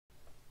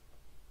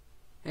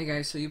Hey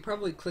guys, so you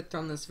probably clicked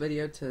on this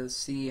video to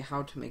see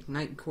how to make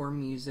Nightcore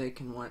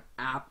music and what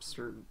apps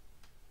or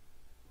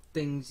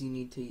things you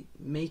need to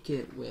make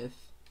it with.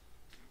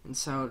 And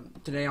so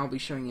today I'll be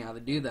showing you how to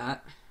do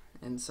that.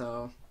 And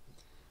so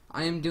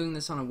I am doing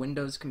this on a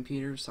Windows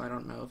computer, so I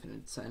don't know if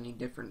it's any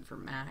different for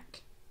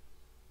Mac.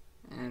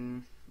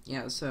 And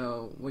yeah,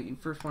 so what you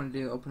first want to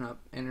do, open up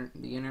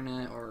the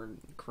internet or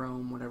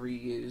Chrome, whatever you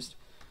used.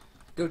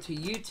 Go to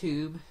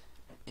YouTube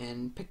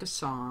and pick a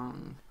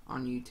song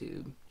on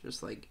YouTube,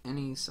 just like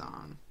any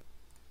song.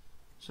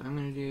 So I'm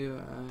gonna do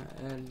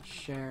Ed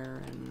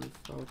Sheeran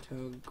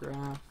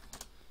photograph,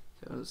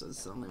 because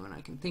that's the only one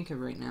I can think of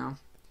right now.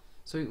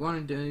 So what you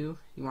want to do,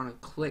 you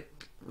want to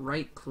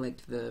right click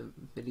the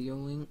video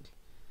link,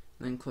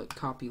 and then click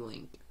copy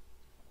link.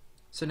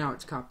 So now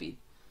it's copied.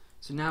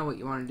 So now what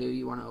you want to do,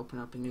 you want to open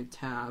up a new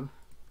tab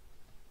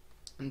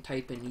and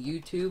type in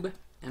YouTube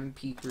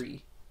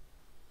MP3.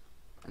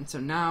 And so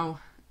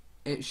now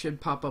it should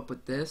pop up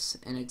with this,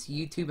 and it's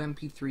YouTube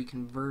MP3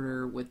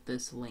 converter with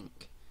this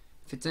link.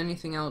 If it's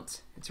anything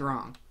else, it's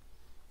wrong.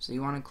 So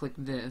you want to click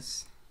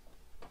this.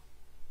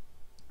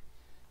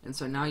 And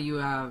so now you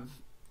have,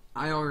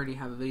 I already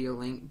have a video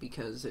link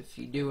because if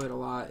you do it a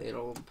lot,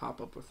 it'll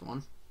pop up with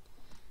one.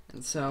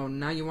 And so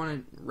now you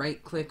want to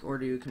right click or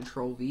do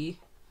Control V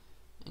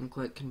and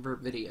click convert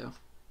video.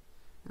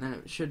 And then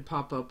it should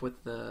pop up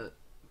with the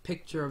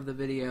picture of the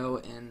video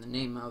and the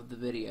name of the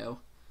video.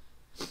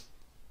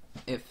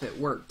 If it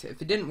worked.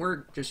 If it didn't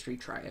work, just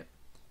retry it.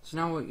 So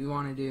now what you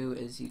want to do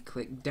is you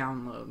click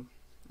download,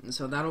 and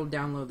so that'll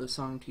download the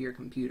song to your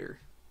computer.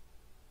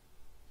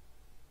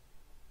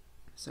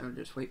 So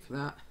just wait for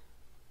that.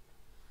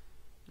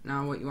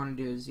 Now what you want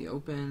to do is you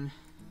open,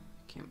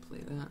 can't play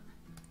that.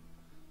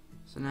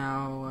 So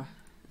now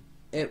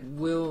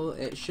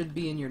it should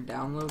be in your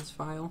downloads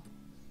file.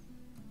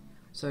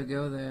 So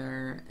go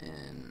there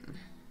and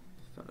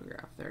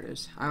photograph, there it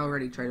is. I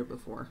already tried it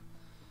before.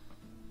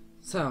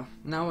 So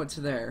now it's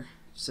there,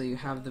 so you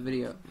have the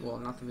video, well,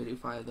 not the video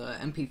file, the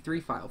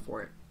MP3 file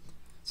for it.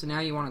 So now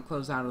you want to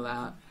close out of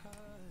that,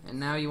 and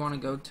now you want to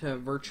go to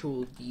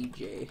virtual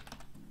DJ.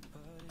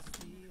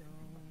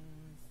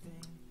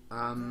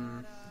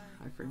 I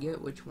forget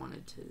which one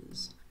it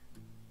is.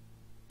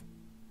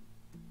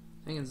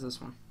 I think it's this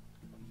one.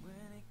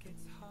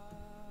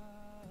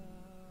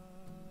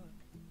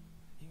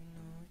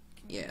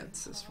 Yeah,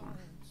 it's this one.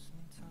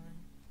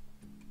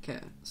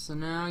 Okay, so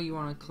now you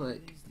want to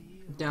click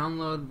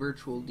download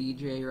virtual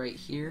DJ right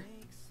here.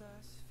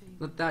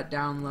 Let that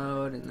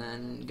download and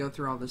then go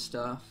through all this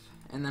stuff,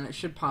 and then it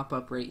should pop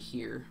up right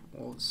here,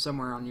 well,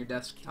 somewhere on your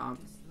desktop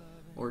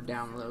or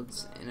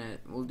downloads, and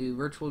it will do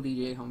virtual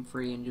DJ home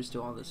free and just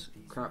do all this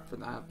crap for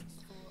that.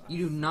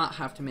 You do not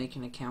have to make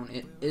an account.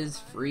 It is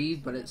free,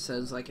 but it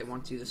says like it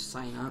wants you to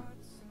sign up.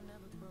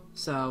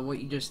 So what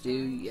you just do,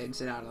 you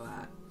exit out of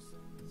that.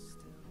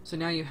 So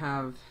now you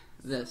have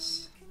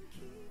this.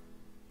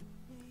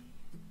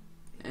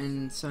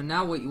 And so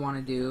now what you want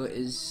to do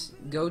is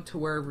go to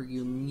wherever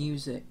your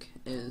music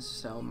is.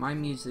 So my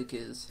music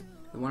is,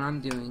 the one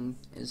I'm doing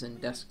is in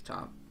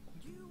desktop,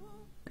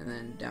 and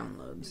then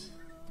downloads.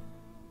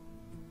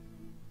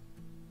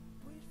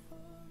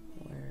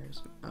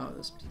 Where's, oh,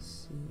 this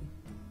PC.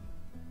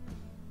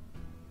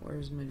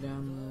 Where's my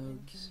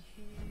downloads?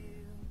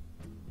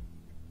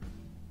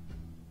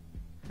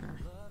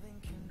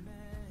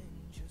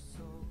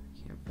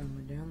 Can't find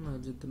my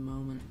downloads at the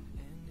moment.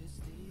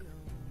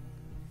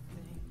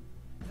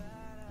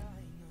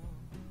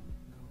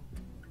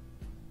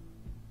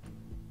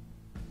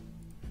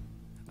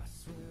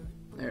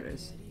 There it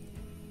is.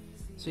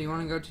 So you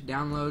want to go to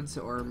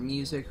downloads or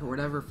music or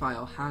whatever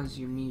file has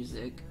your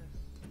music,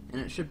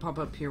 and it should pop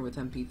up here with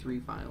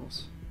MP3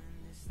 files.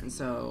 And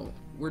so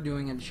we're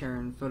doing Ed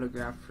Sheeran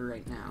photograph for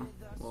right now.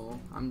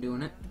 Well, I'm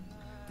doing it.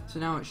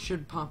 So now it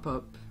should pop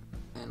up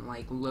and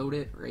like load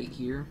it right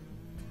here.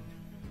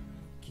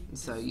 And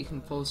so you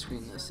can full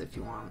screen this if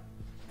you want.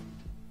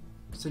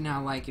 So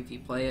now like if you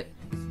play it,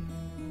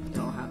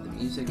 it'll have the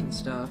music and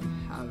stuff,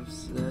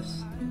 has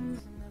this.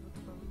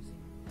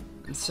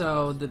 And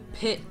so the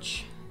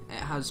pitch, it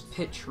has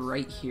pitch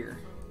right here,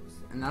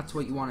 and that's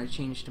what you want to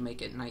change to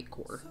make it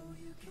Nightcore.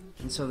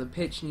 And so the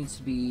pitch needs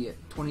to be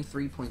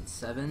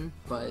 23.7,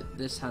 but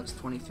this has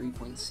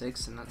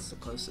 23.6, and that's the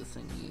closest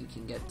thing you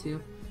can get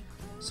to.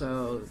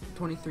 So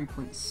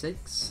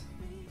 23.6,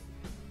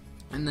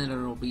 and then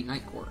it'll be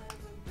Nightcore.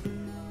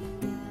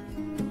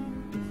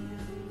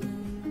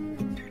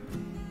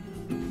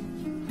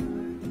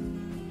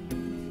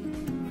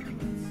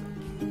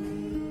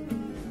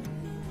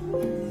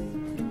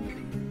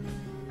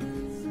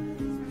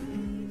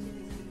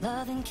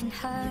 Loving can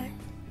hurt.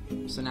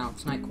 So now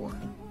it's Nightcore.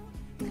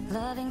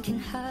 Loving can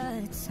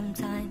hurt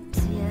sometimes,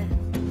 yeah.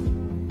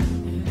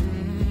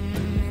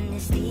 And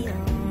it's the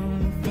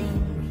only thing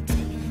we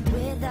take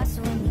with us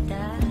when we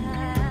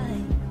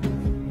die.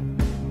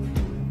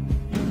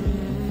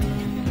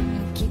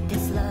 Keep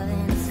this love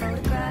in a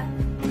photograph.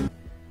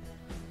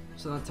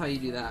 So that's how you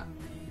do that.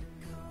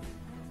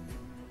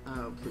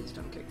 Oh, please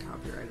don't get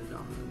copyrighted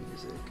on the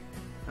music.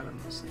 that I'm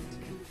listening to.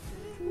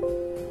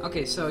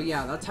 Okay, so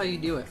yeah, that's how you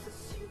do it.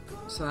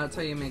 So that's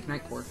how you make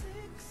Nightcore.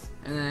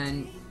 And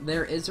then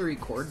there is a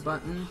record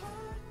button,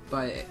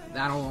 but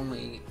that'll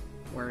only,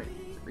 where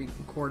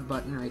record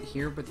button right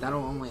here, but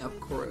that'll only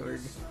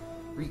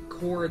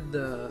record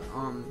the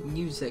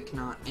music,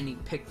 not any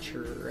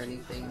picture or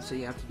anything. So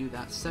you have to do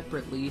that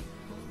separately,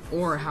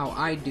 or how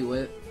I do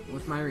it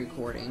with my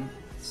recording.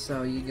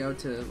 So you go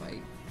to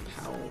like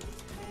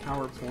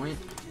PowerPoint.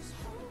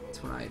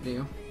 That's what I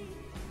do.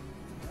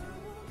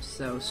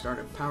 So start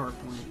a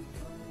PowerPoint.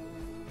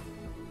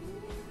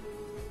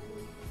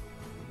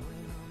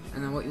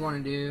 And then what you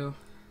want to do,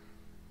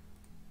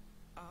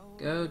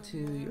 go to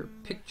your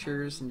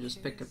pictures and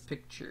just pick a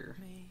picture.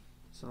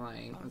 So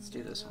like, let's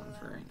do this one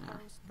for right now.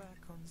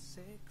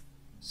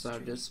 So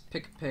just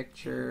pick a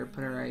picture,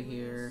 put it right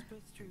here.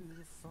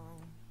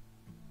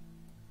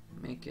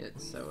 Make it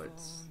so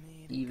it's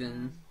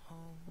even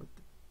with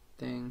the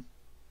thing.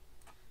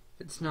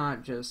 If it's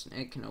not, just,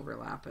 it can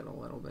overlap it a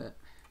little bit.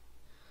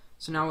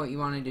 So now what you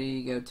want to do,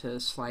 you go to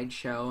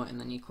slideshow and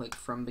then you click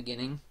from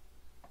beginning.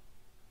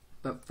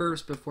 But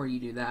first, before you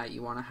do that,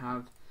 you want to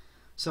have,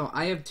 so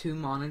I have 2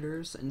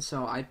 monitors, and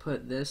so I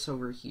put this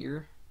over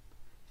here.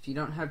 If you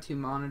don't have 2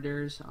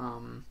 monitors,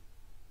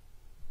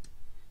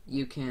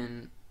 you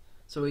can,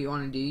 so what you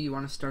want to do, you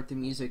want to start the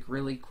music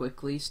really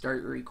quickly,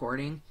 start your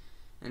recording,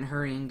 and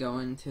hurry and go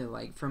into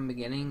like from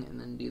beginning, and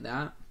then do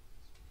that.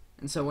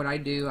 And so what I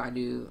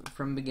do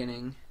from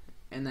beginning,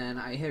 and then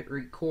I hit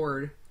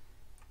record,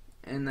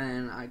 and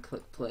then I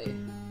click play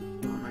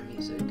on my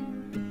music.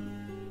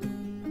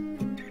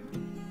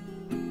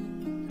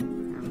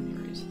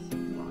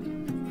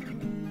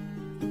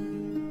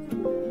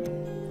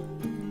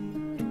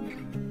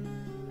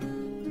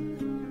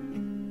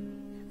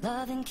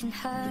 Loving can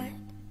hurt.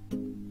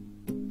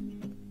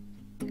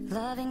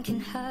 Loving can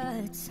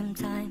hurt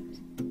sometimes,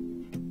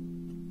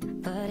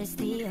 but it's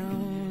the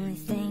only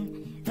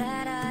thing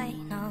that I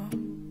know.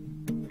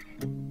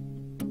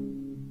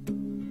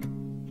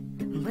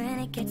 When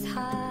it gets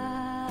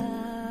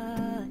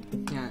hard.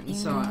 Yeah, and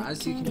so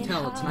as you can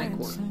tell, it's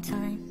Nightcore.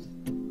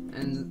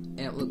 And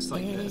it looks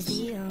like this.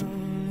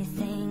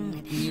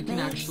 You can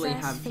actually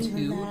have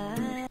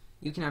 2.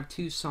 You can have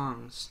 2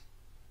 songs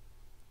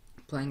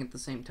playing at the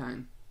same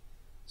time.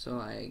 So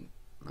like,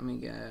 let me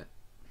get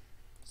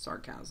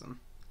sarcasm.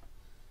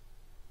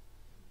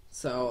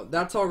 So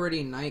that's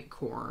already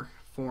Nightcore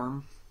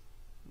form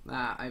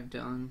that I've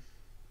done.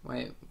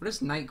 Wait, what does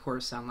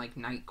Nightcore sound like?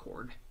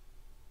 Nightcore.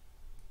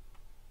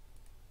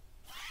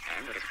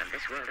 And it is from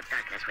this world of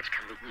darkness which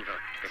come the evil,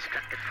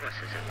 destructive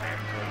forces of bad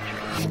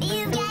fortune.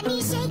 You got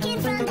me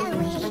shaking from the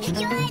way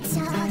you're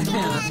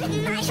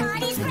talking. My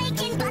heart is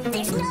breaking, but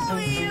there's no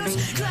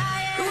use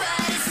crying.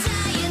 What a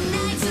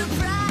cyanide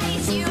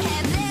surprise you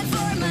have there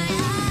for my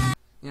eyes.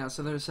 Yeah,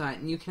 so there's that,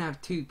 and you can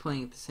have 2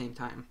 playing at the same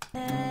time. You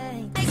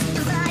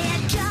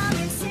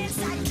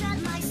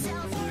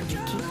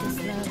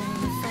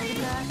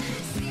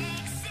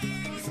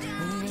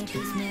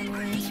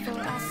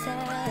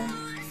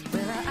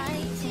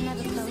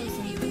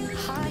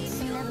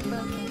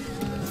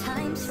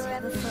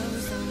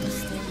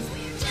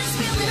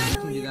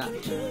can do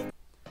that.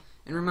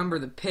 And remember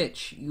the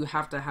pitch, you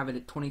have to have it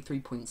at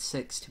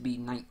 23.6 to be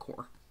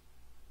Nightcore.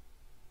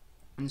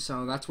 And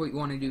so that's what you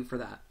want to do for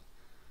that.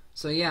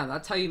 So yeah,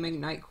 that's how you make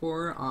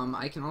Nightcore.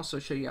 I can also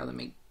show you how to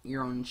make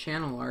your own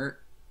channel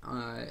art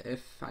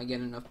if I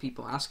get enough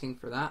people asking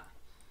for that.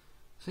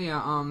 So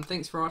yeah,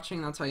 thanks for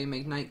watching. That's how you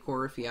make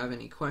Nightcore. If you have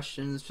any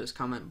questions, just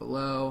comment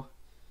below.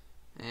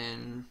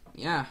 And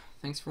yeah,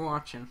 thanks for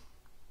watching.